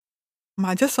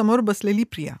माझ्या समोर बसलेली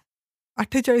प्रिया,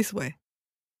 48 वय.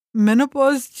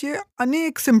 मेनोपॉजचे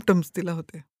अनेक सिम्प्टम्स तिला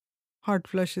होते. हॉट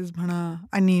फ्लशेस म्हणा,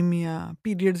 अॅनिमिया,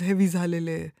 पिरियड्स हेवी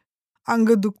झालेले, अंग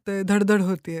दुखतंय, धडधड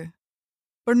होतेय.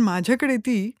 पण माझ्याकडे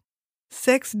ती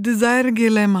सेक्स डिझायर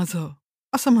गेलंय माझं,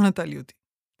 असं म्हणत आली होती.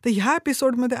 तर ह्या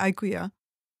एपिसोडमध्ये ऐकूया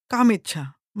कामेच्छा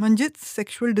म्हणजेच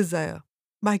सेक्शुअल डिझायर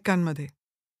बायकांमध्ये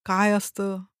काय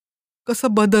असतं, कसं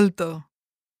बदलतं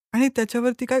आणि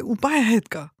त्याच्यावरती काही उपाय आहेत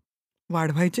का?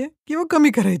 वाढवायचे किंवा कमी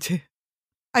करायचे?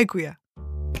 ऐकूया.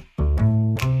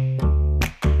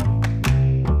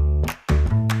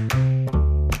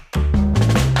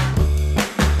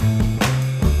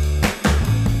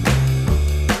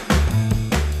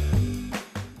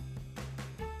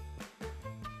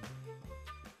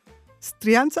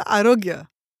 स्त्रियांचं आरोग्य,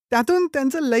 त्यातून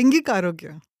त्यांचं लैंगिक आरोग्य,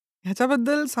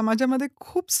 ह्याच्याबद्दल समाजामध्ये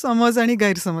खूप समज आणि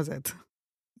गैरसमज आहेत.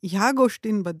 ह्या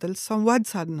गोष्टींबद्दल संवाद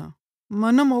साधणं,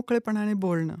 मनमोकळेपणाने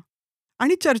बोलणं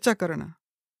आणि चर्चा करणं,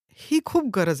 ही खूप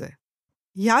गरज आहे.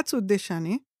 याच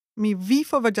उद्देशाने मी व्ही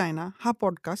फॉर वजायना हा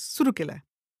पॉडकास्ट सुरू केला आहे.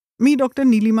 मी डॉक्टर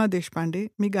नीलिमा देशपांडे,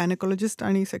 मी गायनेकॉलॉजिस्ट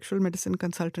आणि सेक्शुअल मेडिसिन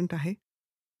कन्सल्टंट आहे.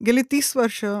 गेली 30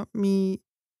 वर्ष मी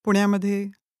पुण्यामध्ये,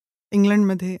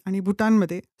 इंग्लंडमध्ये आणि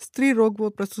भूटानमध्ये स्त्रीरोग व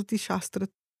प्रसूतीशास्त्र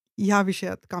या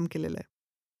विषयात काम केलेलं आहे.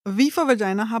 व्ही फॉर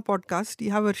वजायना हा पॉडकास्ट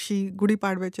यावर्षी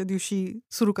गुढीपाडव्याच्या दिवशी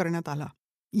सुरू करण्यात आला.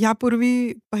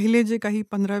 यापूर्वी पहिले जे काही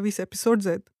 15-20 एपिसोड्स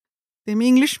आहेत, ते मी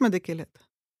इंग्लिशमध्ये केलेत.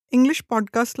 इंग्लिश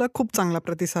पॉडकास्टला खूप चांगला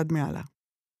प्रतिसाद मिळाला.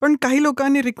 पण काही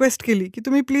लोकांनी रिक्वेस्ट केली, की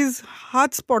तुम्ही प्लीज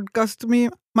हाच पॉडकास्ट तुम्ही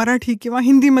मराठी किंवा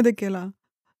हिंदीमध्ये केला,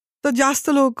 तर जास्त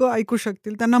लोकं ऐकू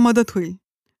शकतील, त्यांना मदत होईल.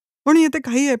 म्हणून येथे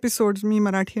काही एपिसोड्स मी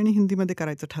मराठी आणि हिंदीमध्ये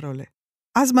करायचं ठरवलंय.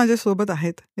 आज माझ्यासोबत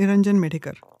आहेत Niranjan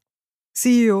Medhekar,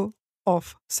 CEO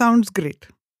of Sounds great.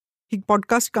 He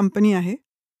podcast company आहे,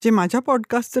 जे माझ्या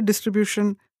पॉडकास्टचं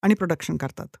डिस्ट्रिब्युशन आणि प्रोडक्शन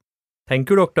करतात.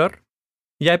 Thank you doctor.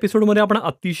 या एपिसोडमध्ये आपण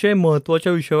अतिशय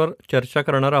महत्त्वाच्या विषयावर चर्चा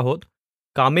करणार आहोत,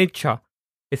 कामेच्छा,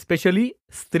 एस्पेशली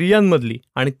स्त्रियांमधली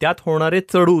आणि त्यात होणारे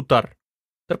चढ उतार.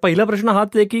 तर पहिला प्रश्न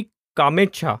हाच आहे की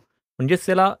कामेच्छा म्हणजेच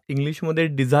त्याला इंग्लिशमध्ये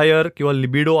डिझायर किंवा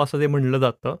लिबिडो असं ते म्हणलं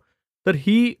जातं. तर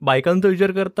ही बायकांचा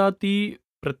विचार करता ती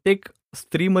प्रत्येक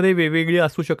स्त्रीमध्ये वेगवेगळी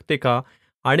असू शकते का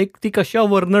आणि ती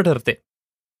कशावरनं ठरते?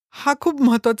 हा खूप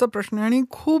महत्त्वाचा प्रश्न आहे आणि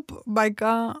खूप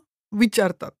बायका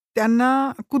विचारतात.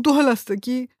 त्यांना कुतूहल असतं,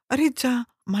 की "अरे च्या,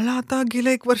 मला आता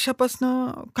गेल्या 1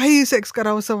 वर्षापासनं काही सेक्स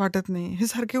करावंसं वाटत नाही." हे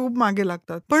सारखे खूप मागे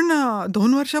लागतात. पण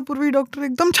 2 वर्षापूर्वी डॉक्टर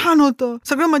एकदम छान होतं.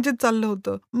 सगळं मजेत चाललं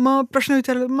होतं. मग प्रश्न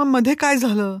विचारला, "मग मध्ये काय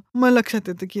झालं?" मग लक्षात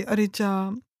येतं, की "अरे च्या,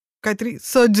 काहीतरी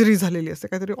सर्जरी झालेली असते,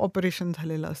 काहीतरी ऑपरेशन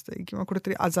झालेलं असते किंवा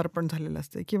कुठेतरी आजारपण झालेलं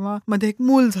असते किंवा मध्ये एक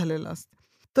मूल झालेलं असतं."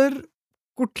 तर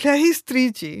कुठल्याही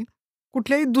स्त्रीची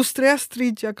कुठल्याही दुसऱ्या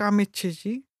स्त्रीच्या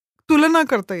कामेच्छेची तुलना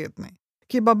करता येत नाही,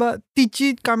 की बाबा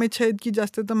तिची कामेच्छा इतकी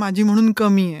जास्त तर माझी म्हणून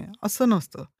कमी आहे, असं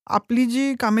नसतं. आपली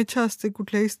जी कामेच्छा असते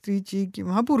कुठल्याही स्त्रीची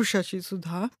किंवा पुरुषाची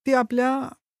सुद्धा, ती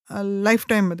आपल्या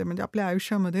लाईफटाईममध्ये म्हणजे आपल्या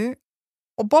आयुष्यामध्ये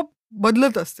आपोआप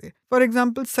बदलत असते. फॉर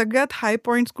एक्झाम्पल सगळ्यात हाय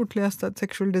पॉइंट्स कुठले असतात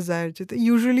सेक्शुअल डिझायरचे, तर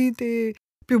युजुअली ते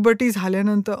प्युबर्टी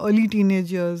झाल्यानंतर अर्ली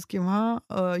टीनेज इयर्स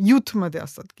किंवा यूथमध्ये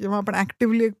असतात किंवा आपण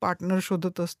ॲक्टिव्हली एक पार्टनर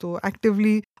शोधत असतो.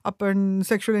 ॲक्टिव्हली आपण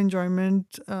सेक्शुअल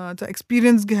एन्जॉयमेंटचा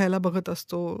एक्सपिरियन्स घ्यायला बघत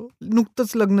असतो.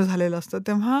 नुकतंच लग्न झालेलं असतं.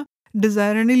 तेव्हा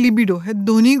डिझायर आणि लिबिडो ह्या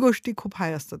दोन्ही गोष्टी खूप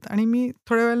हाय असतात आणि मी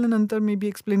थोड्या वेळानंतर मे बी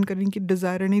एक्सप्लेन करीन की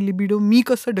डिझायर आणि लिबिडो मी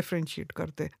कसं डिफरन्शिएट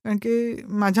करते. कारण की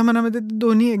माझ्या मनामध्ये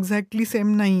दोन्ही एक्झॅक्टली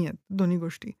सेम नाही आहेत दोन्ही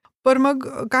गोष्टी. पण मग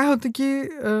काय होतं की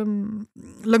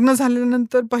लग्न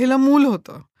झाल्यानंतर पहिलं मूल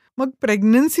होतं. मग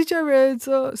प्रेग्नन्सीच्या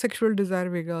वेळेचं सेक्शुअल डिझायर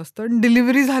वेगळं असतं आणि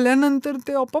डिलिव्हरी झाल्यानंतर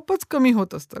ते आपोआपच कमी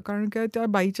होत असतं. कारण काय त्या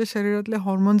बाईच्या शरीरातले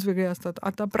हॉर्मोन्स वेगळे असतात.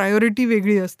 आता प्रायोरिटी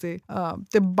वेगळी असते.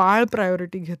 ते बाळ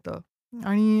प्रायोरिटी घेतं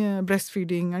आणि ब्रेस्ट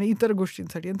फीडिंग आणि इतर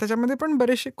गोष्टींसाठी आणि त्याच्यामध्ये पण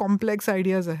बरेचसे कॉम्प्लेक्स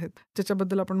आयडियाज आहेत,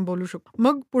 ज्याच्याबद्दल आपण बोलू शकतो.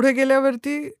 मग पुढे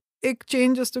गेल्यावरती एक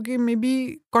चेंज असतो की मे बी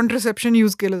कॉन्ट्रासेप्शन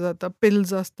यूज केलं जातं.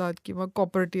 पिल्स असतात किंवा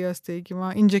कॉपर्टी असते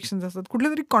किंवा इंजेक्शन्स असतात.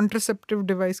 कुठलेतरी कॉन्ट्रासेप्टिव्ह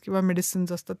डिव्हाइस किंवा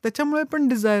मेडिसिन्स असतात. त्याच्यामुळे पण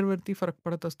डिझायरवरती फरक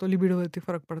पडत असतो, लिबिडोवरती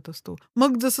फरक पडत असतो.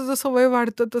 मग जसं-जसं वय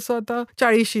वाढतं तसं आता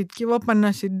 40शीत किंवा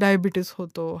 50शीत डायबिटीज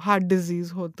होतो, हार्ट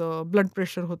डिझीज होतं, ब्लड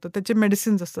प्रेशर होतं. त्याचे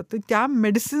मेडिसिन्स असतात. तर त्या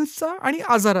मेडिसिन्सचा आणि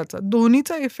आजाराचा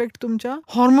दोन्हीचा इफेक्ट तुमच्या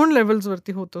हॉर्मोन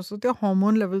लेव्हल्सवरती होत असतो. त्या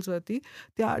हॉर्मोन लेव्हल्सवरती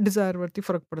त्या डिझायरवरती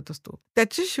फरक पडत असतो.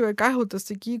 त्याच्याशिवाय काय होत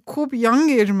असते की खूप यंग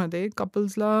एजमध्ये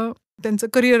कपल्सला त्यांचं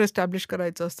करिअर एस्टॅब्लिश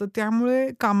करायचं असतं. त्यामुळे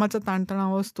कामाचा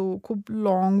ताणतणाव असतो. खूप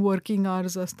लाँग वर्किंग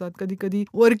आवर्स असतात. कधी-कधी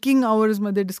वर्किंग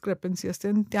अवर्समध्ये डिस्क्रिपन्सी असते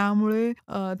आणि त्यामुळे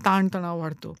ताणतणाव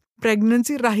वाढतो.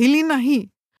 प्रेग्नन्सी राहिली नाही,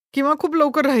 किंवा खूप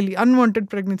लवकर राहिली, अनवॉन्टेड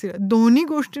प्रेग्नन्सी, दोन्ही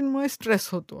गोष्टींमुळे स्ट्रेस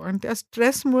होतो आणि त्या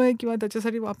स्ट्रेसमुळे किंवा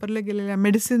त्याच्यासाठी वापरल्या गेलेल्या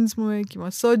मेडिसिन्समुळे किंवा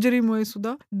सर्जरीमुळे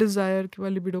सुद्धा डिझायर किंवा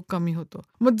लिबिडो कमी होतो.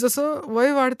 मग जसं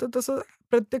वय वाढतं तसं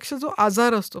प्रत्यक्ष जो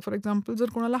आजार असतो, फॉर एक्झाम्पल जर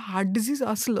कोणाला हार्ट डिसीज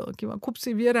असलं किंवा खूप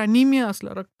सिव्हिअर ॲनिमिया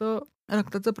असलं,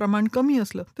 रक्ताचं प्रमाण कमी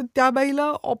असलं, तर त्या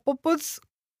बाईला आपोआपच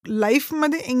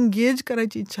लाईफमध्ये एंगेज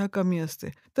करायची इच्छा कमी असते.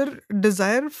 तर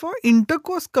डिझायर फॉर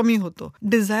इंटरकोर्स कमी होतो.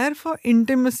 डिझायर फॉर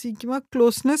इंटिमसी किंवा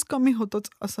क्लोजनेस कमी होतोच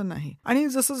असं नाही. आणि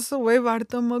जसं वय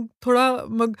वाढतं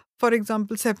मग फॉर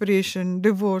एक्झाम्पल सेपरेशन,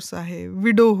 डिव्होर्स आहे,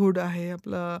 विडोहुड आहे,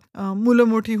 आपलं मुलं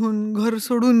मोठी होऊन घर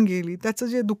सोडून गेली, त्याचं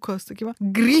जे दुःख असतं किंवा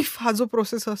ग्रीफ हा जो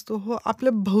प्रोसेस असतो हो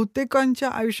आपल्या बहुतेकांच्या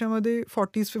आयुष्यामध्ये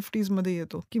 40s-50s मध्ये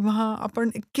येतो. किंवा आपण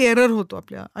एक केअरर होतो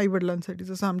आपल्या आईवडिलांसाठी,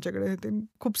 जसं आमच्याकडे ते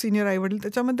खूप सिनियर आईवडील,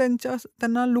 त्याच्यामध्ये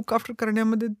त्यांना लुक आफ्टर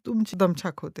करण्यामध्ये तुमची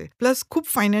दमछाक होते. प्लस खूप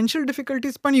फायनान्शियल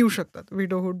डिफिकल्टीज पण येऊ शकतात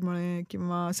विडोहुडमुळे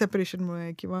किंवा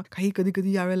सेपरेशनमुळे किंवा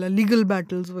कधी यावेळेला लिगल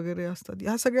बॅटल्स वगैरे असतात.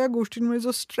 या सगळ्या गोष्टींमुळे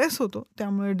जो स्ट्रेस होतो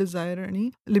त्यामुळे डिझायर आणि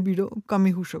लिबिडो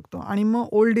कमी होऊ शकतो. आणि मग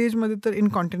ओल्ड एजमध्ये तर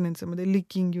इनकॉन्टिनेन्सीमध्ये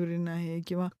लिकिंग युरिन आहे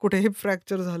किंवा कुठे हिप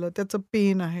फ्रॅक्चर झालं त्याचं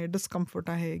पेन आहे, डिस्कम्फर्ट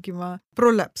आहे किंवा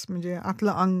प्रोलॅप्स म्हणजे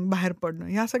आतलं अंग बाहेर पडणं,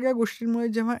 ह्या सगळ्या गोष्टींमुळे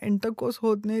जेव्हा इंटरकोर्स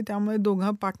होत नाही त्यामुळे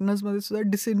दोघा पार्टनर्समध्ये सुद्धा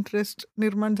डिसइंटरेस्ट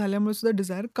निर्माण झाल्यामुळे सुद्धा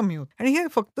डिझायर कमी होते. आणि हे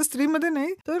फक्त स्त्रीमध्ये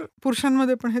नाही तर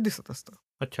पुरुषांमध्ये पण हे दिसत असतं.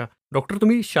 अच्छा. डॉक्टर,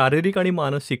 तुम्ही शारीरिक आणि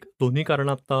मानसिक दोन्ही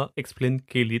कारणं आता एक्सप्लेन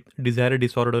केलीत डिझायर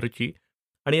डिसऑर्डरची.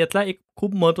 आणि यातला एक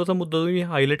खूप महत्त्वाचा मुद्दा तुम्ही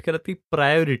हायलाईट केला, ती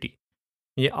प्रायोरिटी.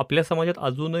 म्हणजे आपल्या समाजात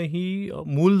अजूनही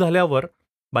मूल झाल्यावर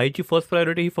बाईची फर्स्ट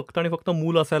प्रायोरिटी ही फक्त आणि फक्त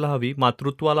मूल असायला हवी.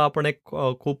 मातृत्वाला आपण एक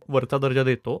खूप वरचा दर्जा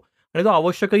देतो आणि तो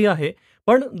आवश्यकही आहे.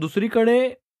 पण दुसरीकडे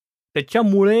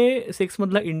त्याच्यामुळे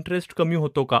सेक्समधला इंटरेस्ट कमी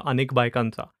होतो का अनेक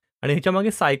बायकांचा? आणि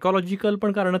ह्याच्यामागे सायकॉलॉजिकल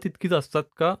पण कारणं तितकीच असतात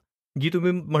का? जी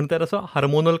तुम्ही म्हणताय तसं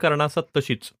हार्मोनल कारणं असतात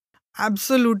तशीच?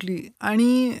 ॲब्सोल्युटली.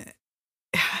 आणि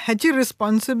ह्याची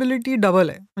रिस्पॉन्सिबिलिटी डबल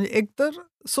आहे. म्हणजे एकतर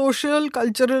सोशल,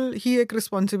 कल्चरल ही एक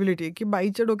रिस्पॉन्सिबिलिटी आहे, की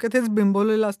बाईच्या डोक्यात हेच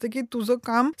बिंबवलेलं असतं, की तुझं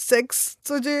काम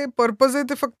सेक्सचं जे पर्पज आहे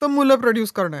ते फक्त मुलं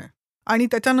प्रोड्यूस करणं आहे. आणि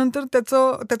त्याच्यानंतर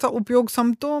त्याचा उपयोग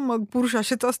संपतो. मग पुरुष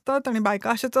असेच असतात आणि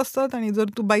बायका असेच असतात आणि जर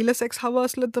तू बाईला सेक्स हवं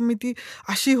असलं तर मी ती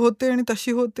अशी होते आणि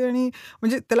तशी होते. आणि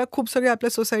म्हणजे त्याला खूप सगळे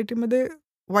आपल्या सोसायटीमध्ये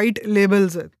वाईट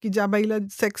लेबल्स आहेत, की ज्या बाईला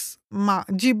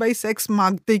जी बाई सेक्स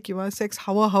मागते किंवा सेक्स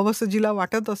हवंसं जिला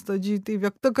वाटत असतं, जी ती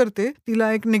व्यक्त करते,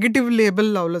 तिला एक निगेटिव्ह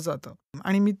लेबल लावलं जातं.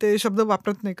 आणि मी ते शब्द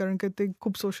वापरत नाही कारण की ते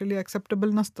खूप सोशली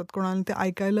ॲक्सेप्टेबल नसतात. कोणाला ते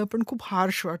ऐकायला पण खूप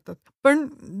हार्श वाटतात. पण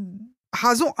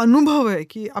हा जो अनुभव आहे,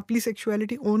 की आपली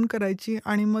सेक्शुअॅलिटी ओन करायची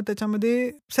आणि मग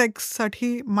त्याच्यामध्ये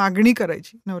सेक्ससाठी मागणी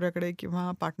करायची नवऱ्याकडे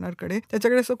किंवा पार्टनरकडे,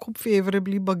 त्याच्याकडे असं खूप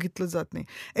फेवरेबली बघितलं जात नाही.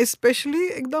 एस्पेशली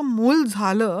एकदा मूल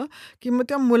झालं, की मग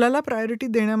त्या मुलाला प्रायोरिटी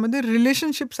देण्यामध्ये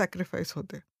रिलेशनशिप सॅक्रिफाईस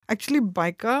होते. ॲक्च्युअली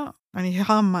बायका, आणि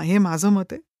हे माझं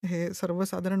मत आहे, हे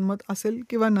सर्वसाधारण मत असेल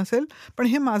किंवा नसेल, पण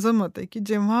हे माझं मत आहे, की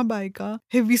जेव्हा बायका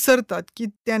हे विसरतात, की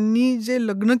त्यांनी जे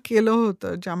लग्न केलं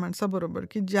होतं ज्या माणसाबरोबर,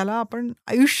 की ज्याला आपण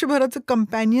आयुष्यभराचं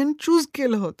कंपॅनियन चूज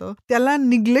केलं होतं, त्याला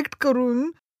निग्लेक्ट करून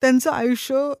त्यांचं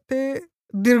आयुष्य ते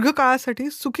दीर्घकाळासाठी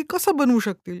सुखी कसं बनवू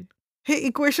शकतील? हे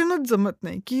इक्वेशनच जमत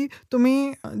नाही, की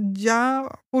तुम्ही ज्या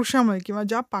पुरुषामुळे किंवा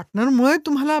ज्या पार्टनरमुळे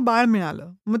तुम्हाला बाळ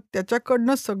मिळालं, मग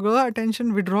त्याच्याकडनं सगळं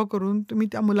अटेन्शन विथड्रॉ करून तुम्ही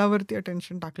त्या मुलावरती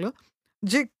अटेन्शन टाकलं,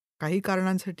 जे काही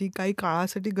कारणांसाठी, काही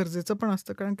काळासाठी गरजेचं पण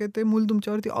असतं, कारण की ते मूल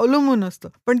तुमच्यावरती अवलंबून असतं.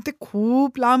 पण ते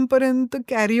खूप लांबपर्यंत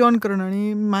कॅरी ऑन करणं,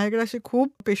 आणि माझ्याकडे असे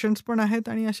खूप पेशंट्स पण आहेत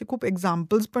आणि असे खूप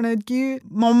एक्झाम्पल्स पण आहेत, की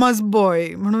मॉमाज बॉय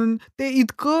म्हणून ते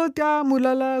इतकं त्या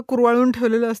मुलाला कुरवाळून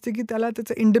ठेवलेलं असते, की त्याला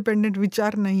त्याचे इंडिपेंडेंट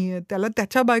विचार नाहीये. त्याला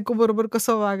त्याच्या बायकोबरोबर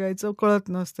कसं वागायचं कळत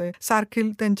नसतंय. सारखी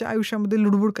त्यांच्या आयुष्यामध्ये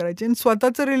लुडबुड करायची आणि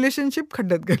स्वतःचं रिलेशनशिप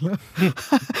खड्ड्यात गेलं.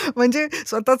 म्हणजे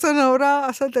स्वतःचा नवरा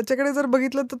असं त्याच्याकडे जर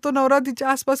बघितलं तर तो नवरा तिच्या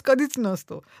आसपास कधीच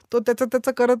नसतो. तो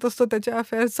त्याचं करत असतो, त्याचे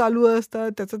अफेअर चालू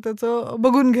असतात, त्याचं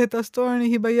बघून घेत असतो आणि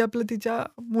ही बाई आपलं तिच्या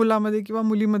मुलामध्ये किंवा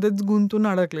मुलीमध्येच गुंतून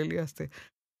अडकलेली असते.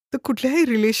 तर कुठल्याही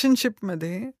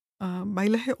रिलेशनशिपमध्ये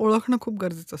बाईला हे ओळखणं खूप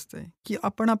गरजेचं असतं, की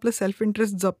आपण आपलं सेल्फ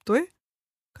इंटरेस्ट जपतोय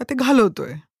का ते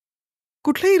घालवतोय?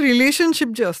 कुठलंही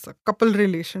रिलेशनशिप जे असतं, कपल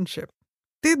रिलेशनशिप,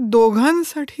 ते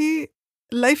दोघांसाठी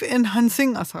लाईफ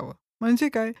एन्हान्सिंग असावं. म्हणजे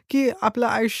काय, की आपलं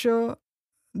आयुष्य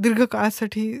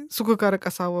दीर्घकाळासाठी सुखकारक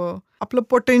असावं. आपलं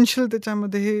पोटेन्शियल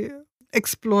त्याच्यामध्ये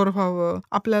एक्सप्लोर व्हावं.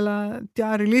 आपल्याला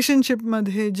त्या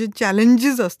रिलेशनशिपमध्ये जे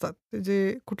चॅलेंजेस असतात, ते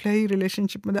जे कुठल्याही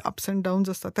रिलेशनशिपमध्ये अप्स अँड डाऊन्स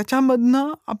असतात,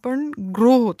 त्याच्यामधनं आपण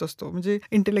ग्रो होत असतो. म्हणजे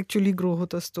इंटेलेक्च्युअली ग्रो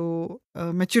होत असतो,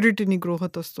 मॅच्युरिटीनी ग्रो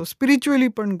होत असतो, स्पिरिच्युअली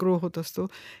पण ग्रो होत असतो.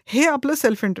 हे आपलं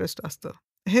सेल्फ इंटरेस्ट असतं.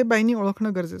 हे बाईंनी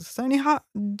ओळखणं गरजेचं असतं. आणि हा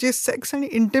जे सेक्स आणि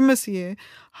इंटिमसी आहे,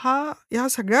 ह्या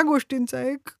सगळ्या गोष्टींचा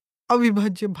एक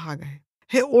अविभाज्य भाग आहे.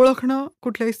 हे ओळखणं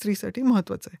कुठल्याही स्त्रीसाठी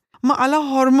महत्वाचं आहे. मग आला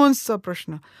हॉर्मोन्सचा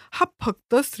प्रश्न. हा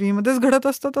फक्त स्त्रीमध्येच घडत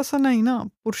असतात असं नाही ना.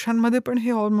 पुरुषांमध्ये पण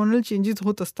हे हॉर्मोनल चेंजेस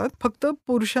होत असतात. फक्त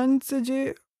पुरुषांचे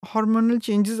जे हॉर्मोनल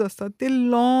चेंजेस असतात ते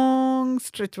लाँग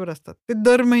स्ट्रेचवर असतात. ते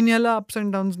दर महिन्याला अप्स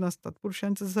अँड डाउन्स नसतात.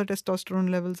 पुरुषांचं जसं टेस्टोस्टेरोन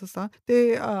लेव्हल्स असतात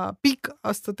ते पीक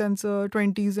असतं त्यांचं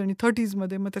 20s आणि 30s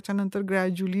मध्ये. मग त्याच्यानंतर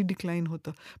ग्रॅज्युअली डिक्लाइन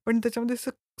होतं. पण त्याच्यामध्ये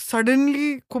असं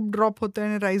सडनली खूप ड्रॉप होतं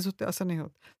आणि राईज होते असं नाही होत.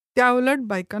 त्याउलट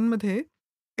बायकांमध्ये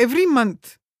एव्हरी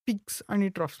मंथ पीक्स आणि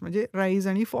ट्रॉफ्स म्हणजे राईज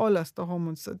आणि फॉल असतं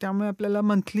हॉर्मोन्सचं. त्यामुळे आपल्याला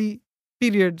मंथली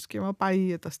पिरियड्स किंवा पाळी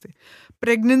येत असते.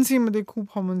 प्रेग्नन्सीमध्ये खूप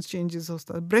हॉर्मोन्स चेंजेस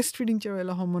असतात. ब्रेस्ट फीडिंगच्या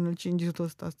वेळेला हॉर्मोनल चेंजेस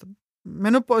होत असतात.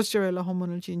 मेनोपॉजच्या वेळेला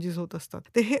हॉर्मोनल चेंजेस होत असतात.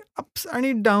 तर हे अप्स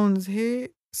आणि डाउन्स हे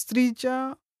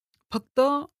स्त्रीच्या फक्त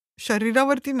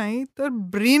शरीरावरती नाही तर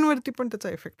ब्रेनवरती पण त्याचा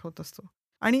इफेक्ट होत असतो.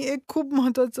 आणि एक खूप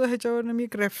महत्त्वाचं ह्याच्यावरनं मी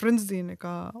एक रेफरन्स देईन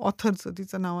एका ऑथरचं.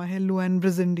 तिचं नाव आहे लुॲन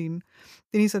ब्रिझेंडीन.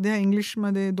 तिने सध्या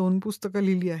इंग्लिशमध्ये 2 पुस्तकं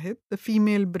लिहिली आहेत. द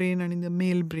फिमेल ब्रेन आणि द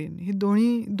मेल ब्रेन. ही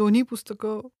दोन्ही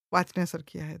पुस्तकं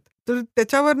वाचण्यासारखी आहेत. तर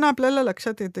त्याच्यावरनं आपल्याला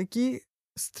लक्षात येतं, की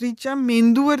स्त्रीच्या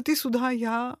मेंदूवरती सुद्धा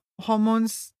ह्या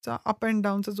हॉर्मोन्सचा अप अँड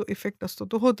डाऊनचा जो इफेक्ट असतो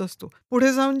तो होत असतो.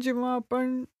 पुढे जाऊन जेव्हा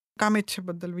आपण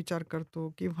कामेच्छेबद्दल विचार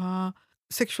करतो किंवा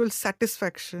सेक्शुअल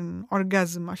सॅटिस्फॅक्शन,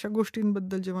 ऑर्गॅझम अशा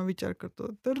गोष्टींबद्दल जेव्हा विचार करतो,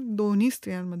 तर दोन्ही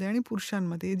स्त्रियांमध्ये आणि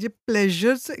पुरुषांमध्ये जे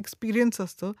प्लेजरचं एक्सपिरियन्स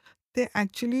असतं, ते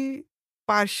ॲक्चुअली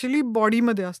पार्शियली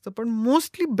बॉडीमध्ये असतं, पण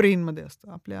मोस्टली ब्रेनमध्ये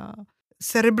असतं. आपल्या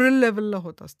सेरेब्रल लेव्हलला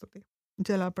होत असतं ते,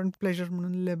 ज्याला आपण प्लेजर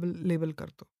म्हणून लेबल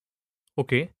करतो.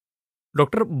 ओके.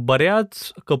 डॉक्टर,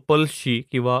 बऱ्याच कपल्सची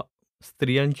किंवा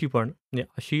स्त्रियांची पण म्हणजे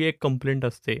अशी एक कंप्लेंट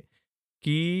असते,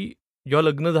 की जेव्हा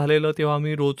लग्न झालेलं तेव्हा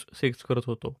आम्ही रोज सेक्स करत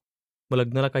होतो. मग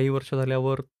लग्नाला काही वर्ष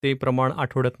झाल्यावर ते प्रमाण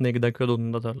आठवड्यातनं एकदा किंवा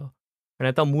दोनदा झालं. आणि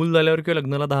आता मूल झाल्यावर किंवा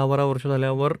लग्नाला 10-12 वर्ष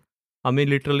झाल्यावर आम्ही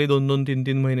लिटरली 2-2,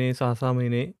 3-3 महिने, 6-6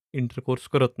 महिने इंटरकोर्स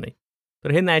करत नाही.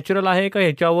 तर हे नॅचरल आहे का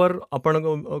ह्याच्यावर आपण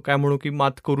काय म्हणू की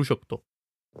मात करू शकतो?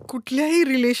 कुठल्याही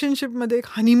रिलेशनशिपमध्ये एक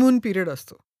हनीमून पिरियड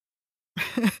असतो.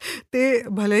 ते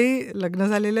भलेही लग्न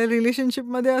झालेल्या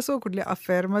रिलेशनशिपमध्ये असो, कुठल्या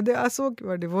अफेअरमध्ये असो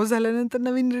किंवा डिव्होर्स झाल्यानंतर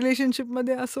नवीन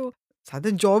रिलेशनशिपमध्ये असो,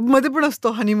 साधं जॉबमध्ये पण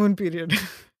असतो हनीमून पिरियड.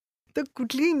 तर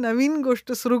कुठलीही नवीन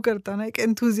गोष्ट सुरू करताना एक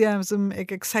एन्थुझियाझम,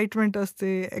 एक एक्साइटमेंट असते,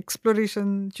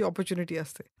 एक्सप्लोरेशनची अपॉर्च्युनिटी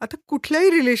असते. आता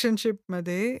कुठल्याही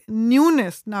रिलेशनशिपमध्ये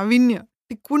नाविन्य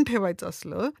टिकवून ठेवायचं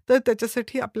असलं, तर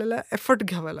त्याच्यासाठी आपल्याला एफर्ट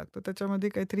घ्यावा लागतो. त्याच्यामध्ये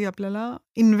काहीतरी आपल्याला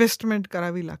इन्व्हेस्टमेंट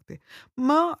करावी लागते.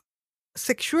 मग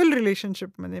सेक्शुअल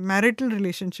रिलेशनशिपमध्ये, मॅरिटल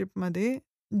रिलेशनशिपमध्ये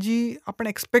जी आपण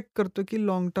एक्स्पेक्ट करतो की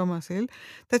लाँग टर्म असेल,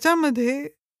 त्याच्यामध्ये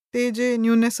ते जे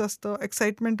न्यूनेस असतं,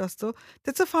 एक्साइटमेंट असतं,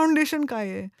 त्याचं फाउंडेशन काय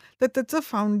आहे? तर त्याचं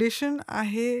फाउंडेशन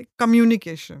आहे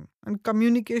कम्युनिकेशन आणि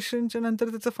कम्युनिकेशनच्या नंतर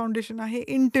त्याचं फाउंडेशन आहे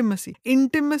इंटिमसी.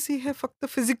 इंटिमसी हे फक्त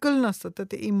फिजिकल नसतं, तर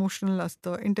ते इमोशनल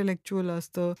असतं, इंटेलेक्चुअल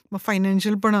असतं, मग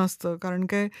फायनान्शियल पण असतं. कारण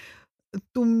काय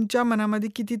तुमच्या मनामध्ये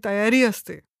किती तयारी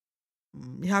असते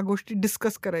ह्या गोष्टी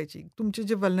डिस्कस करायची. तुमचे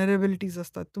जे व्हल्नरेबिलिटीज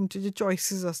असतात, तुमचे जे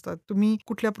चॉईसेस असतात, तुम्ही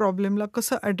कुठल्या प्रॉब्लेमला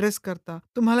कसं ॲड्रेस करता,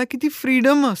 तुम्हाला किती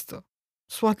फ्रीडम असतं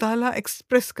स्वतःला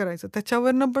एक्सप्रेस करायचं.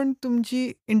 त्याच्यावरनं पण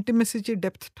तुमची इंटिमेसीची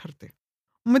डेप्थ ठरते.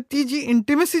 मग ती जी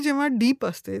इंटिमेसी जेव्हा डीप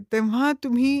असते, तेव्हा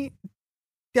तुम्ही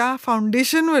त्या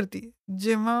फाउंडेशनवरती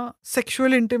जेव्हा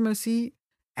सेक्शुअल इंटिमेसी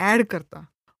ॲड करता,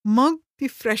 मग ती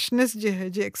फ्रेशनेस जी आहे,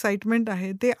 जे एक्साइटमेंट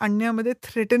आहे, ते आणण्यामध्ये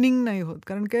थ्रेटनिंग नाही होत.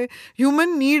 कारण काय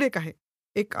ह्युमन नीड एक आहे.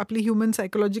 एक आपली ह्युमन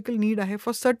सायकॉलॉजिकल नीड आहे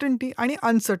फॉर सर्टन्टी आणि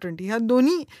अनसर्टन्टी. ह्या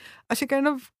दोन्ही असे काइंड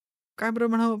ऑफ काय बरं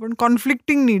म्हणावं आपण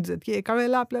कॉन्फ्लिक्टिंग नीड्स आहेत, की एका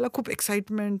वेळेला आपल्याला खूप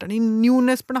एक्साइटमेंट आणि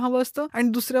न्यूनेस पण हवं असतं आणि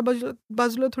दुसऱ्या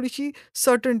बाजूला थोडीशी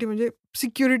सर्टन्टी म्हणजे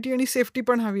सिक्युरिटी आणि सेफ्टी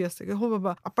पण हवी असते, की हो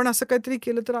बाबा आपण असं काहीतरी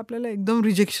केलं तर आपल्याला एकदम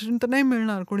रिजेक्शन तर नाही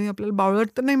मिळणार, कोणी आपल्याला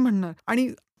बावळट तर नाही म्हणणार आणि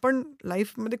पण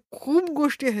लाईफमध्ये खूप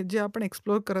गोष्टी आहेत ज्या आपण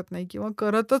एक्सप्लोर करत नाही किंवा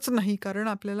करतच नाही कारण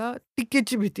आपल्याला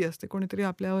टीकेची भीती असते. कोणीतरी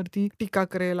आपल्यावरती टीका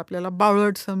करेल, आपल्याला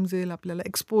बावळट समजेल, आपल्याला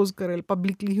एक्सपोज करेल,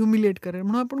 पब्लिकली ह्युमिलिएट करेल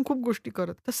म्हणून आपण खूप गोष्टी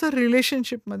करत. तसं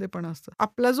रिलेशनशिपमध्ये पण असतं.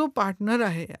 आपला जो पार्टनर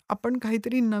आहे, आपण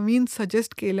काहीतरी नवीन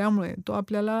सजेस्ट केल्यामुळे तो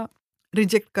आपल्याला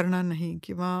रिजेक्ट करणार नाही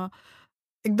किंवा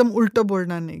एकदम उलटं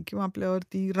बोलणार नाही किंवा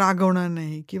आपल्यावरती रागवणार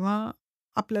नाही किंवा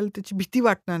आपल्याला त्याची भीती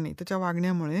वाटणार नाही त्याच्या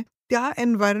वागण्यामुळे. त्या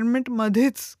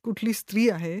एन्व्हायर्नमेंटमध्येच कुठली स्त्री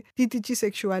आहे, ती तिची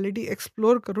सेक्शुअलिटी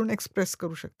एक्सप्लोर करून एक्सप्रेस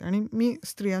करू शकते आणि मी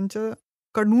स्त्रियांच्या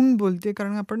कडून बोलते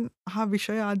कारण आपण हा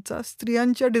विषय आजचा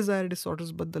स्त्रियांच्या डिझायर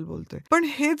डिसऑर्डर्सबद्दल बोलतोय. पण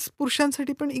हेच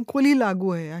पुरुषांसाठी पण इक्वली लागू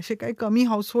आहे. असे काही कमी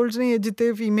हाउसहोल्ड्स नाहीये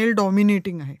जिथे फिमेल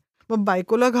डॉमिनेटिंग आहे. मग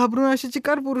बायकोला घाबरून असे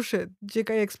चिकार पुरुष आहेत, जे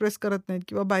काही एक्सप्रेस करत नाहीत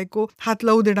किंवा बायको हात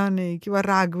लावू देणार नाही किंवा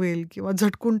रागवेल किंवा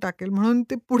झटकून टाकेल म्हणून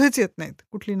ते पुढेच येत नाहीत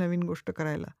कुठली नवीन गोष्ट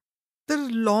करायला. तर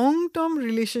लाँग टर्म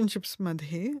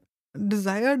रिलेशनशिप्समध्ये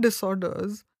डिझायर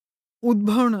डिसऑर्डर्स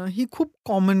उद्भवणं ही खूप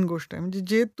कॉमन गोष्ट आहे. म्हणजे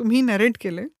जे तुम्ही नरेट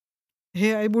केलंय,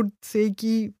 हे आय वुड से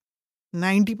की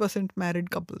 90% मॅरिड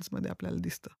कपल्समध्ये आपल्याला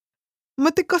दिसतं. मग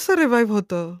ते कसं रिवाईव्ह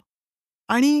होतं?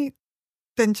 आणि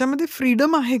त्यांच्यामध्ये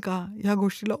फ्रीडम आहे का ह्या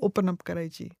गोष्टीला ओपन अप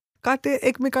करायची? का ते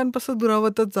एकमेकांपासून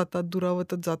दुरावतच जातात,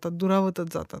 दुरावतच जातात,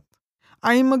 दुरावतच जातात?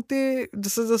 आणि मग ते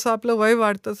जसं-जसं आपलं वय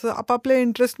वाढतं, तसं आपापल्या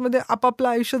इंटरेस्टमध्ये आपापलं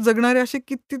आयुष्य जगणारे असे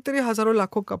कितीतरी हजारो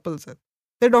लाखो कपल्स आहेत.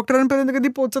 ते डॉक्टरांपर्यंत कधी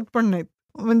पोहोचत पण नाहीत.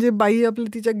 म्हणजे बाई आपली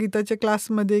तिच्या गीताच्या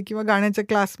क्लासमध्ये किंवा गाण्याच्या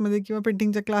क्लासमध्ये किंवा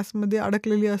पेंटिंगच्या क्लासमध्ये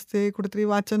अडकलेली असते, कुठेतरी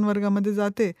वाचन वर्गामध्ये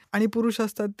जाते आणि पुरुष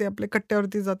असतात ते आपल्या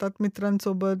कट्ट्यावरती जातात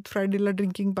मित्रांसोबत. फ्रायडेला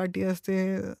ड्रिंकिंग पार्टी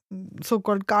असते, सो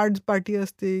कॉल्ड कार्ड्स पार्टी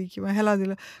असते किंवा ह्याला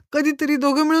दिलं. कधीतरी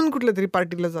दोघं मिळून कुठल्यातरी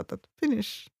पार्टीला जातात.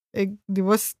 फिनिश. एक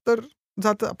दिवस तर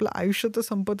जातं. आपलं आयुष्य तर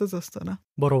संपतच असतं ना.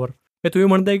 बरोबर. हे तुम्ही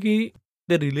म्हणताय की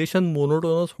ते रिलेशन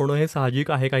मोनोटोनस होणं हे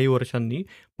साहजिक आहे काही वर्षांनी,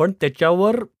 पण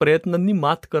त्याच्यावर प्रयत्नांनी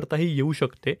मात करताही येऊ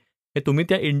शकते. हे तुम्ही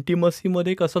त्या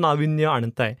इंटिमसीमध्ये कसं नाविन्य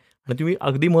आणताय आणि तुम्ही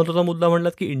अगदी महत्त्वाचा मुद्दा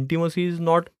म्हणलात की इंटिमसी इज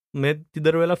नॉट म्हणजे ती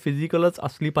दरवेळेला फिजिकलच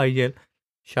असली पाहिजे,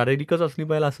 शारीरिकच असली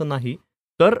पाहिजे असं नाही.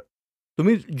 तर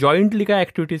तुम्ही जॉईंटली काय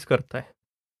ॲक्टिव्हिटीज करताय?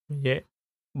 म्हणजे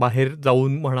बाहेर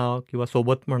जाऊन म्हणा किंवा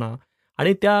सोबत म्हणा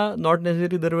आणि त्या नॉट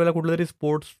नेसेसरी दरवेळेला कुठलातरी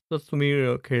स्पोर्ट्सच तुम्ही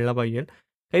खेळला पाहिजे.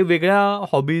 काही वेगळ्या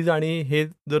हॉबीज आणि हे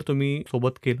जर तुम्ही सोबत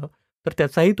केलं, तर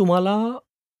त्याचाही तुम्हाला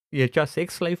याच्या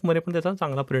सेक्स लाईफमध्ये पण त्याचा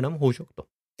चांगला परिणाम होऊ शकतो.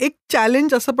 एक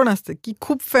चॅलेंज असं पण असतं, की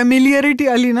खूप फॅमिलिअरिटी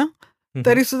आली ना, हं, हं.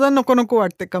 तरी सुद्धा नको-नको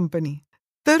वाटते कंपनी.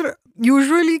 तर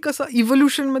युजुअली कसं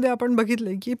इव्होल्यूशनमध्ये आपण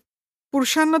बघितलंय, की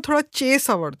पुरुषांना थोडा चेस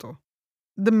आवडतो.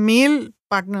 द मेल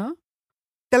पार्टनर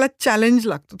त्याला चॅलेंज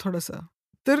लागतो थोडंसं.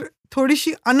 तर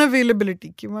थोडीशी अनअवेलेबिलिटी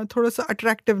किंवा थोडंसं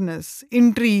अट्रॅक्टिव्हनेस,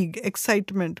 इंट्रिग,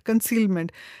 एक्साइटमेंट,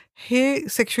 कन्सीलमेंट हे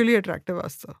सेक्शुअली अट्रॅक्टिव्ह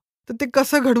असतं. तर ते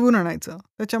कसं घडवून आणायचं?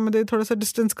 त्याच्यामध्ये थोडासा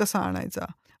डिस्टन्स कसा आणायचा?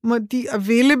 मग ती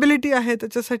अवेलेबिलिटी आहे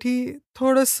त्याच्यासाठी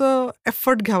थोडंसं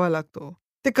एफर्ट घ्यावा लागतो.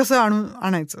 ते कसं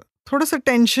आणायचं? थोडंसं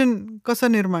टेन्शन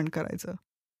कसं निर्माण करायचं?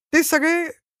 ते सगळे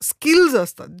स्किल्स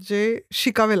असतात जे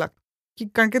शिकावे लागतात, की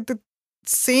कारण की ते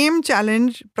सेम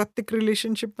चॅलेंज प्रत्येक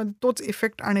रिलेशनशिपमध्ये तोच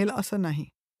इफेक्ट आणेल असं नाही.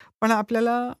 पण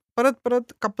आपल्याला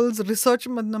परत-परत कपल्स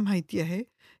रिसर्चमधनं माहिती आहे,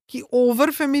 की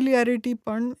ओव्हर फॅमिलिअरिटी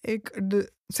पण एक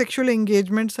सेक्शुअल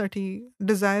एंगेजमेंटसाठी,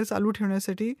 डिझायर चालू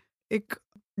ठेवण्यासाठी एक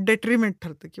डेट्रिमेंट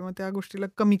ठरतं किंवा त्या गोष्टीला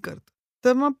कमी करतं.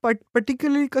 तर मग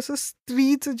पर्टिक्युलरली कसं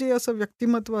स्त्रीचं जे असं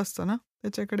व्यक्तिमत्व असतं ना,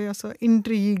 त्याच्याकडे असं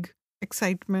इंट्रिग,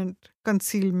 एक्साइटमेंट,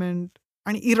 कन्सीलमेंट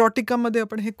आणि इरॉटिकामध्ये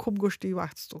आपण हे खूप गोष्टी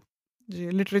वाचतो.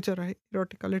 जे लिटरेचर आहे,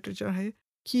 इरॉटिका लिटरेचर आहे,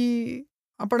 की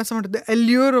आपण असं म्हणतो the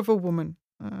allure of a woman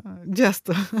जे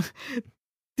असतं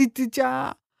ती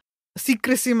तिच्या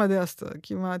सिक्रेसीमध्ये असतं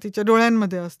किंवा तिच्या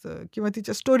डोळ्यांमध्ये असतं किंवा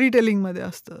तिच्या स्टोरी टेलिंगमध्ये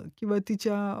असतं किंवा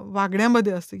तिच्या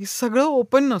वागण्यामध्ये असतं, की सगळं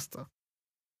ओपन नसतं.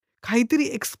 काहीतरी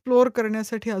एक्सप्लोर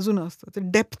करण्यासाठी अजून असतं. ते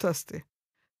डेप्थ असते.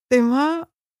 तेव्हा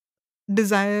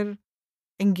डिझायर,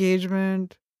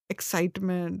 एंगेजमेंट,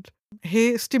 एक्साइटमेंट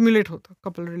हे स्टिम्युलेट होतं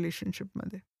कपल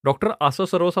रिलेशनशिपमध्ये. डॉक्टर, असं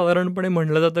सर्वसाधारणपणे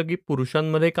म्हटलं जातं की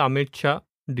पुरुषांमध्ये कामेच्छा,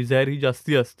 डिझायर ही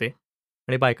जास्ती असते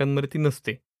आणि बायकांमध्ये ती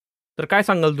नसते. तर काय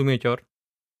सांगाल तुम्ही याच्यावर?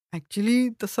 ॲक्चुअली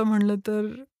तसं म्हणलं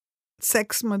तर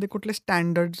सेक्समध्ये कुठले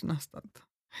स्टँडर्ड्स नसतात.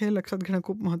 हे लक्षात घेणं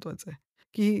खूप महत्त्वाचं आहे,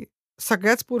 की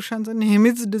सगळ्याच पुरुषांचं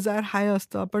नेहमीच डिझायर हाय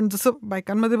असतं. आपण जसं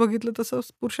बायकांमध्ये बघितलं तसं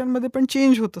पुरुषांमध्ये पण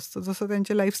चेंज होत असतं. जसं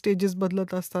त्यांचे लाईफ स्टेजेस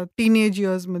बदलत असतात. टीनेज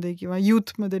इयर्समध्ये किंवा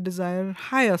यूथमध्ये डिझायर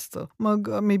हाय असतं.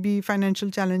 मग may be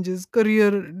financial challenges,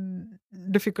 career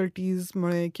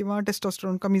डिफिकल्टीजमुळे किंवा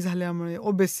टेस्टोस्टेरोन कमी झाल्यामुळे,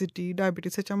 ओबेसिटी,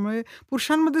 डायबिटीज ह्याच्यामुळे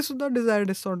पुरुषांमध्ये सुद्धा डिझायर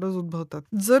डिसऑर्डर्स उद्भवतात.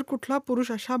 जर कुठला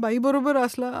पुरुष अशा बाईबरोबर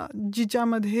असला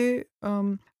जिच्यामध्ये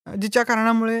जिच्या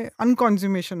कारणामुळे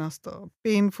अनकॉन्झ्युमेशन असतं,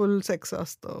 पेनफुल सेक्स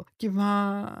असतं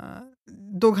किंवा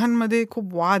दोघांमध्ये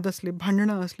खूप वाद असले,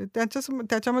 भांडणं असले,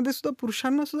 त्याच्यामध्ये सुद्धा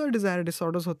पुरुषांना सुद्धा डिझायर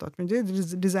डिसऑर्डर्स होतात. म्हणजे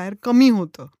डिझायर कमी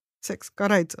होतं सेक्स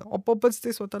करायचं. आपोआपच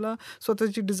ते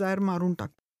स्वतःची डिझायर मारून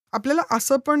टाकतात. आपल्याला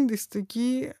असं पण दिसतं,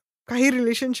 की काही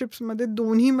रिलेशनशिप्समध्ये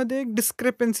दोन्हीमध्ये एक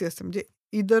डिस्क्रिपन्सी असते. म्हणजे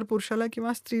इदर पुरुषाला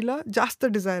किंवा स्त्रीला जास्त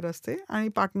डिझायर असते आणि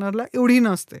पार्टनरला एवढी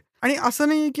नसते. आणि असं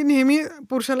नाहीये, की नेहमी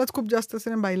पुरुषालाच खूप जास्त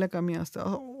असते आणि बाईला कमी असतं.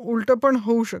 उलटं पण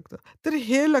होऊ शकतं. तर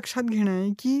हे लक्षात घेणं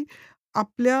आहे, की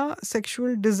आपल्या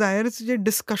सेक्शुअल डिझायरचं जे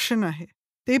डिस्कशन आहे,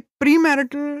 ते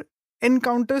प्री-मॅरिटल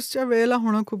एन्काउंटर्सच्या वेळेला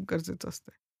होणं खूप गरजेचं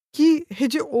असतं. की हे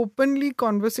जे ओपनली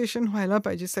कन्व्हर्सेशन व्हायला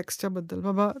पाहिजे सेक्सच्या बद्दल.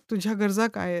 बाबा तुझ्या गरजा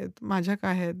काय आहेत? माझ्या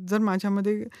काय आहेत? जर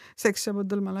माझ्यामध्ये सेक्सच्या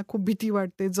बद्दल मला खूप भीती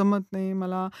वाटते, जमत नाही,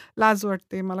 मला लाज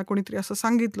वाटते, मला कोणीतरी असं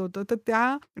सांगितलं होतं, तर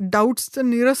त्या डाउट्सचं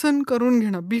निरसन करून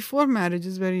घेणं before marriage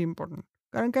is very important.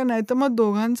 कारण काय नाहीतर मग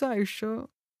दोघांचं आयुष्य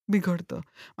बिघडतं.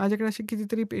 माझ्याकडे असे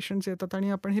कितीतरी पेशंट्स येतात आणि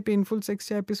आपण हे पेनफुल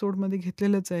सेक्सच्या एपिसोडमध्ये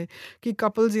घेतलेलंच आहे, की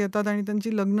कपल्स येतात आणि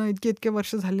त्यांची लग्न इतके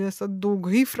वर्ष झालेली असतात.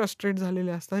 दोघंही फ्रस्ट्रेट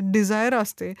झालेले असतात. डिझायर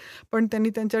असते, पण त्यांनी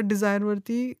त्यांच्या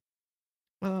डिझायरवरती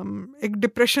एक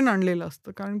डिप्रेशन आणलेलं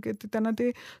असतं. कारण की त्यांना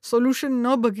ते सोल्युशन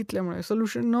न बघितल्यामुळे,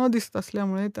 सोल्युशन न दिसत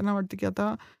असल्यामुळे त्यांना वाटतं, की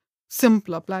आता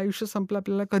संपलं, आपलं आयुष्य संपलं,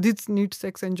 आपल्याला कधीच नीट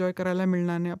सेक्स एन्जॉय करायला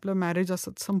मिळणार नाही, आपलं मॅरेज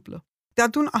असंच संपलं.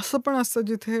 त्यातून असं पण असतं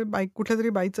जिथे कुठल्यातरी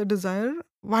बाईचं डिझायर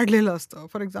वाढलेलं असतं.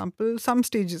 फॉर एक्झाम्पल सम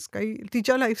स्टेजेस काही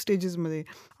तिच्या लाईफ स्टेजेसमध्ये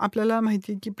आपल्याला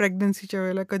माहिती आहे, की प्रेग्नन्सीच्या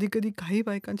वेळेला कधी-कधी काही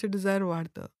बायकांचे डिझायर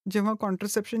वाढतं. जेव्हा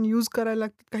कॉन्ट्रासेप्शन यूज करायला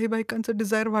लागतं, काही बायकांचं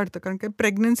डिझायर वाढतं. कारण की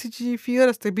प्रेग्नन्सीची जी फिअर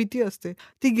असते, भीती असते,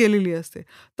 ती गेलेली असते.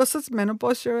 तसंच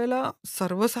मेनोपॉजच्या वेळेला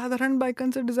सर्वसाधारण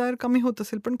बायकांचं डिझायर कमी होत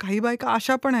असेल, पण काही बायका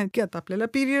अशा पण आहेत, की आता आपल्याला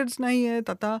पिरियड्स नाही आहेत,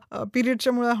 आता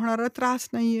पिरियड्सच्यामुळे होणारा त्रास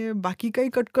नाहीये, बाकी काही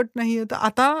कटकट नाहीये, तर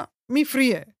आता मी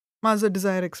फ्री आहे. माझं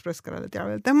डिझायर एक्सप्रेस करायला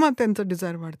त्यावेळेला. तेव्हा त्यांचं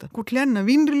डिझायर वाढतं. कुठल्या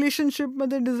नवीन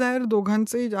रिलेशनशिपमध्ये डिझायर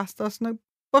दोघांचंही जास्त असणं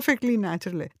परफेक्टली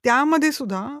नॅचरल आहे. त्यामध्ये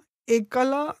सुद्धा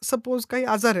एकाला सपोज काही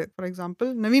आजार आहेत. फॉर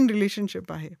एक्झाम्पल नवीन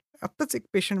रिलेशनशिप आहे. आत्ताच एक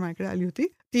पेशंट माझ्याकडे आली होती.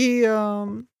 ती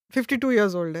 52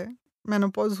 इयर्स ओल्ड आहे.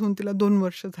 मेनोपॉज होऊन तिला 2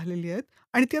 वर्ष झालेली आहेत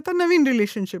आणि ती आता नवीन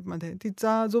रिलेशनशिपमध्ये आहे.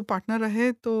 तिचा जो पार्टनर आहे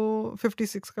तो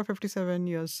 56 का 57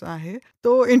 इयर्सचा आहे.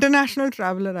 तो इंटरनॅशनल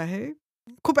ट्रॅव्हलर आहे.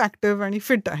 खूप ॲक्टिव्ह आणि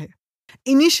फिट आहे.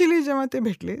 इनिशियली जेव्हा ते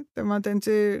भेटले, तेव्हा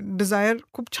त्यांचे डिझायर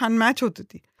खूप छान मॅच होत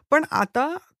होती. पण आता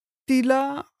तिला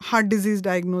हार्ट डिसीज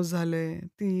डायग्नोज झालंय.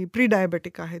 ती प्री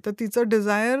डायबेटिक आहे. तर तिचं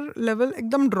डिझायर लेव्हल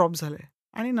एकदम ड्रॉप झालंय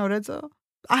आणि नवऱ्याचं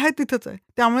आहे तिथंच आहे.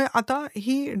 त्यामुळे आता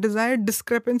ही डिझायर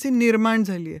डिस्क्रेपन्सी निर्माण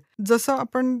झाली आहे. जसं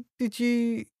आपण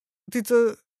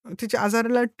तिचं तिच्या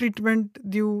आजाराला ट्रीटमेंट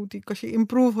देऊ, ती कशी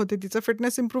इम्प्रूव्ह होते, तिचं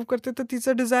फिटनेस इम्प्रूव्ह करते, तर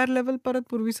तिचं डिझायर लेव्हल परत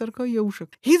पूर्वीसारखं येऊ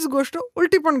शकतं. हीच गोष्ट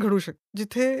उलटी पण घडू शकते.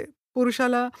 जिथे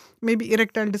पुरुषाला मे बी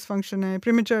इरेक्टाईल डिस्फंक्शन आहे,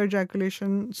 प्रिमॅच्युअर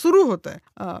इजॅक्युलेशन सुरू होतंय.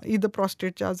 इथर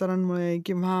प्रॉस्टेटच्या आजारांमुळे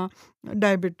किंवा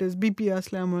डायबिटीज, बीपी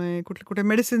असल्यामुळे, कुठे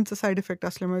मेडिसिनचा साइड इफेक्ट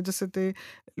असल्यामुळे, जसे ते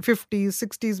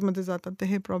 50-60मध्ये जातात, तर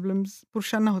हे प्रॉब्लेम्स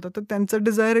पुरुषांना होतात. तर त्यांचं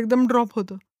डिझायर एकदम ड्रॉप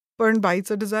होतं. पण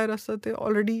बाईचं डिझायर असतं ते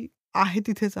ऑलरेडी आहे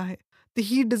तिथेच आहे. तर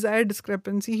ही डिझायर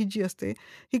डिस्क्रेपन्सी ही जी असते,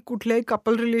 ही कुठल्याही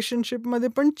कपल रिलेशनशिपमध्ये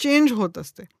पण चेंज होत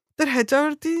असते. तर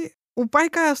ह्याच्यावरती उपाय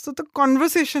काय असतो, तर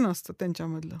कन्व्हर्सेशन असतं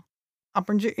त्यांच्यामधलं.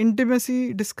 आपण जे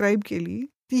इंटिमेसी डिस्क्राईब केली,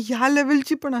 ती ह्या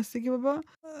लेव्हलची पण असते, की बाबा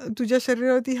तुझ्या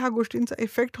शरीरावरती ह्या गोष्टींचा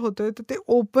इफेक्ट होतोय, तर ते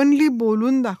ओपनली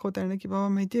बोलून दाखवता येणं, की बाबा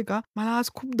माहिती का, मला आज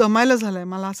खूप दमायला झालंय,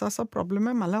 मला असा-असा प्रॉब्लेम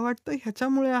आहे, मला वाटतं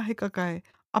ह्याच्यामुळे आहे का काय?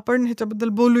 आपण ह्याच्याबद्दल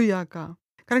बोलूया का?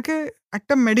 कारण की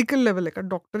ॲट अ मेडिकल लेव्हल आहे, का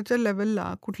डॉक्टरच्या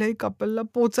लेव्हलला कुठल्याही कपलला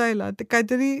पोहोचायला ते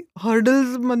काहीतरी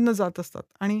हर्डल्समधनं जात असतात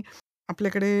आणि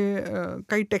आपल्याकडे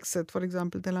काही टेक्स्ट आहेत. फॉर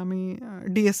एक्झाम्पल त्याला आम्ही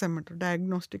DSM म्हणतो,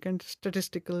 डायग्नोस्टिक अँड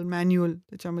स्टॅटिस्टिकल मॅन्युअल.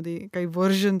 त्याच्यामध्ये काही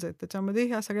व्हर्जन्स आहेत. त्याच्यामध्ये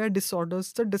ह्या सगळ्या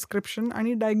डिसऑर्डर्सचं डिस्क्रिप्शन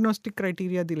आणि डायग्नोस्टिक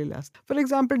क्रायटेरिया दिलेले असतात. फॉर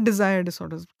एक्झाम्पल डिझायर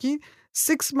डिसऑर्डर्स, की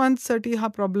 6 मंथ्ससाठी हा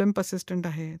प्रॉब्लेम पर्सिस्टंट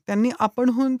आहे. त्यांनी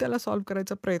आपणहून त्याला सॉल्व्ह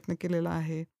करायचा प्रयत्न केलेला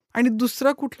आहे आणि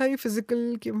दुसरा कुठलाही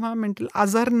फिजिकल किंवा मेंटल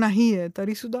आजार नाहीये,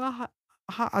 तरीसुद्धा हा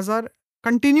हा आजार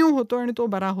कंटिन्यू होतो आणि तो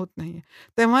बरा होत नाहीये.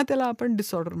 तेव्हा त्याला आपण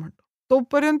डिसऑर्डर म्हणतो.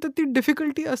 तोपर्यंत ती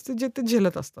डिफिकल्टी असते जे ते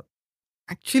झेलत असतात.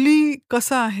 ॲक्चुअली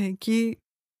कसं आहे, की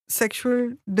सेक्शुअल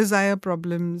डिझायर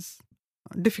प्रॉब्लेम्स,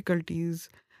 डिफिकल्टीज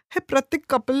हे प्रत्येक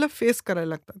कपलला फेस करायला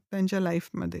लागतात त्यांच्या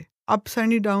लाईफमध्ये. अप्स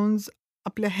आणि डाउन्स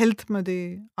आपल्या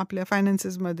हेल्थमध्ये, आपल्या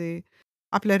फायनान्सेसमध्ये,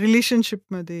 आपल्या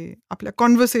रिलेशनशिपमध्ये, आपल्या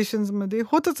कन्व्हर्सेशन्समध्ये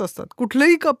होतच असतात.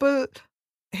 कुठलंही कपल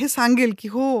हे सांगेल, की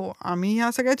 "हो, आम्ही ह्या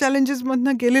सगळ्या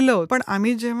चॅलेंजेसमधनं गेलेलो आहोत. पण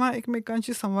आम्ही जेव्हा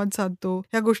एकमेकांशी संवाद साधतो,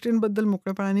 ह्या गोष्टींबद्दल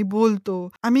मोकळेपणाने बोलतो,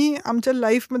 आम्ही आमच्या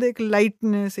लाईफमध्ये एक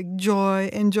लाईटनेस, एक जॉय,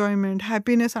 एन्जॉयमेंट,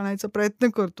 हॅपीनेस आणायचा प्रयत्न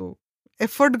करतो,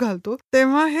 एफर्ट घालतो,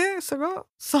 तेव्हा हे सगळं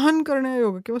सहन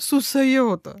करण्यायोग्य किंवा सुसह्य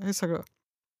होतं हे सगळं."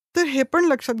 तर हे पण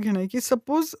लक्षात घेणं आहे, की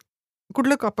सपोज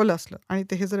कुठलं कपल असलं आणि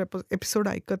ते हे जर एपिसोड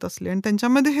ऐकत असले आणि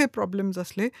त्यांच्यामध्ये हे प्रॉब्लेम्स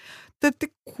असले, तर ते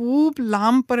खूप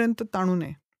लांबपर्यंत ताणू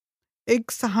नये.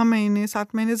 एक 6 महिने, 7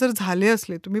 महिने जर झाले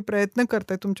असले, तुम्ही प्रयत्न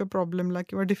करताय तुमच्या प्रॉब्लेमला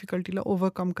किंवा डिफिकल्टीला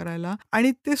ओव्हरकम करायला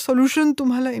आणि ते सोल्युशन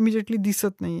तुम्हाला इमिडिएटली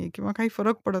दिसत नाहीये किंवा काही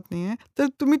फरक पडत नाहीये, तर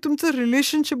तुम्ही तुमचं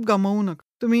रिलेशनशिप गमावू नका.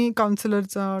 तुम्ही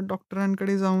काउन्सिलरचा,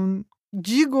 डॉक्टरांकडे जाऊन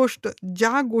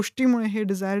ज्या गोष्टीमुळे हे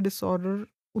डिझायर डिसऑर्डर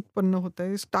उत्पन्न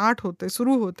होतंय, स्टार्ट होतंय,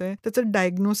 सुरू होतंय, त्याचं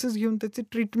डायग्नोसिस घेऊन त्याची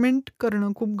ट्रीटमेंट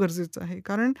करणं खूप गरजेचं आहे.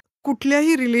 कारण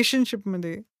कुठल्याही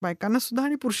रिलेशनशिपमध्ये बायकांना सुद्धा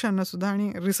आणि पुरुषांना सुद्धा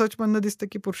आणि रिसर्चमधनं दिसतं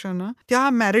की पुरुषांना त्या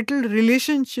मॅरिटल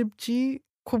रिलेशनशिपची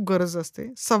खूप गरज असते.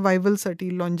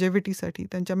 सर्व्हायव्हलसाठी, लॉन्जेव्हिटीसाठी,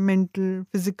 त्यांच्या मेंटल,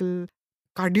 फिजिकल,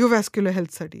 कार्डिओव्हॅस्क्युलर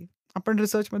हेल्थसाठी. आपण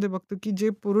रिसर्चमध्ये बघतो की जे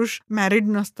पुरुष मॅरिड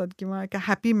नसतात किंवा एका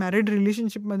हॅपी मॅरिड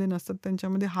रिलेशनशिपमध्ये नसतात,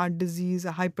 त्यांच्यामध्ये हार्ट डिसीज,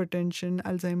 हायपरटेन्शन,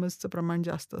 अल्झायमर्सचं प्रमाण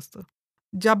जास्त असतं.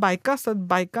 ज्या बायका असतात,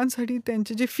 बायकांसाठी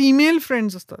त्यांचे जे फिमेल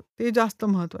फ्रेंड्स असतात, ते जास्त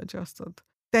महत्त्वाचे असतात.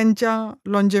 त्यांच्या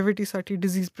लॉन्जेव्हिटीसाठी,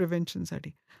 डिसीज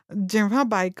प्रिव्हेन्शनसाठी. जेव्हा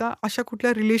बायका अशा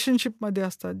कुठल्या रिलेशनशिपमध्ये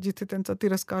असतात, जिथे त्यांचा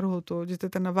तिरस्कार होतो, जिथे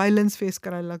त्यांना व्हायलन्स फेस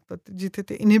करायला लागतात, जिथे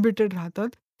ते इनहिबिटेड राहतात,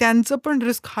 त्यांचं पण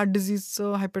रिस्क हार्ट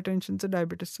डिसीजचं, हायपरटेन्शनचं,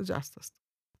 डायबिटीसचं जास्त असतं.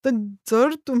 तर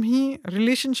जर तुम्ही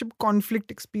रिलेशनशिप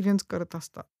कॉन्फ्लिक्ट एक्सपिरियन्स करत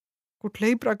असता,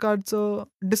 कुठल्याही प्रकारचं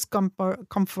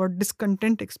कम्फर्ट,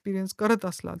 डिस्कंटेंट एक्सपिरियन्स करत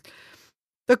असलात,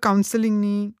 तर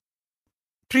काउन्सिलिंगनी,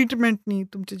 ट्रीटमेंटनी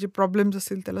तुमचे जे प्रॉब्लेम्स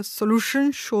असतील त्याला सोल्युशन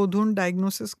शोधून,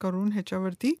 डायग्नोसिस करून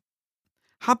ह्याच्यावरती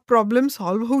हा प्रॉब्लेम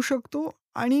सॉल्व्ह होऊ शकतो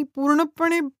आणि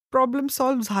पूर्णपणे प्रॉब्लेम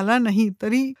सॉल्व्ह झाला नाही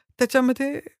तरी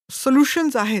त्याच्यामध्ये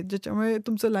सोल्युशन्स आहेत, ज्याच्यामुळे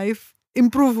तुमचं लाईफ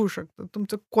इम्प्रूव्ह होऊ शकतं.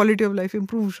 तुमचं क्वालिटी ऑफ लाईफ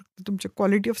इम्प्रूव्ह होऊ शकतं. तुमची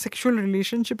quality of sexual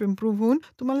relationship improve होऊन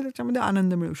तुम्हाला त्याच्यामध्ये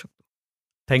आनंद मिळू शकतो.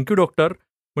 Thank you doctor.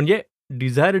 म्हणजे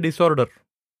डिझायर डिसऑर्डर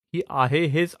ही आहे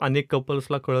हेच अनेक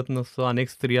कपल्सला कळत नसतं, अनेक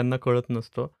स्त्रियांना कळत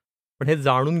नसतं. पण हे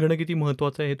जाणून घेणं किती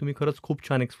महत्त्वाचं आहे हे तुम्ही खरंच खूप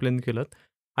छान एक्सप्लेन केलंत.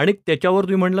 आणि त्याच्यावर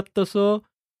तुम्ही म्हटलात तसं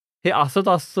हे असंच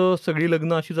असतं, सगळी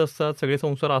लग्न अशीच असतात, सगळे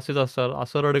संसार असेच असतात,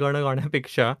 असं रडगाणं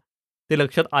गाण्यापेक्षा ते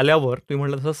लक्षात आल्यावर तुम्ही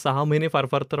म्हटलं तसं 6 महिने फार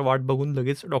फार तर वाट बघून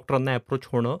लगेच डॉक्टरांना अप्रोच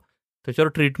होणं, त्याच्यावर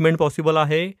ट्रीटमेंट पॉसिबल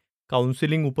आहे,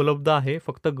 काउन्सिलिंग उपलब्ध आहे.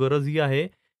 फक्त गरज ही आहे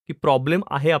की प्रॉब्लेम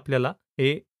आहे आपल्याला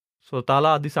हे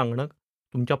स्वतःला आधी सांगणं,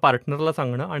 तुमच्या पार्टनरला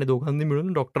सांगणं आणि दोघांनी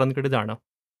मिळून डॉक्टरांकडे जाणं.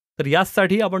 तर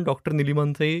याचसाठी आपण डॉक्टर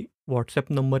निलिमांचाही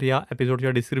WhatsApp नंबर या एपिसोडच्या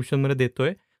डिस्क्रिप्शनमध्ये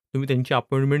देतोय. तुम्ही त्यांची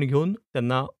अपॉइंटमेंट घेऊन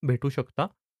त्यांना भेटू शकता.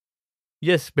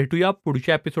 येस, भेटूया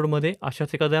पुढच्या एपिसोडमध्ये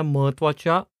अशाच एखाद्या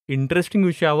महत्त्वाच्या इंटरेस्टिंग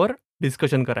विषयावर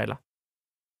डिस्कशन करायला.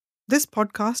 This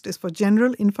podcast is for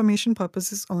general information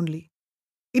purposes only.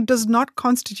 It does not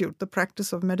constitute the practice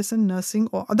of medicine, nursing,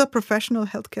 or other professional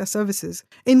healthcare services,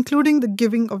 including the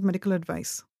giving of medical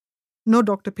advice. No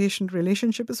doctor-patient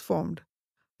relationship is formed.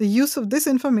 The use of this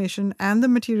information and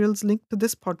the materials linked to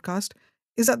this podcast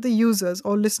is at the user's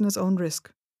or listener's own risk.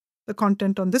 The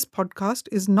content on this podcast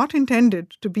is not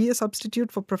intended to be a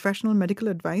substitute for professional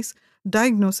medical advice,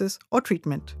 diagnosis, or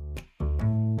treatment.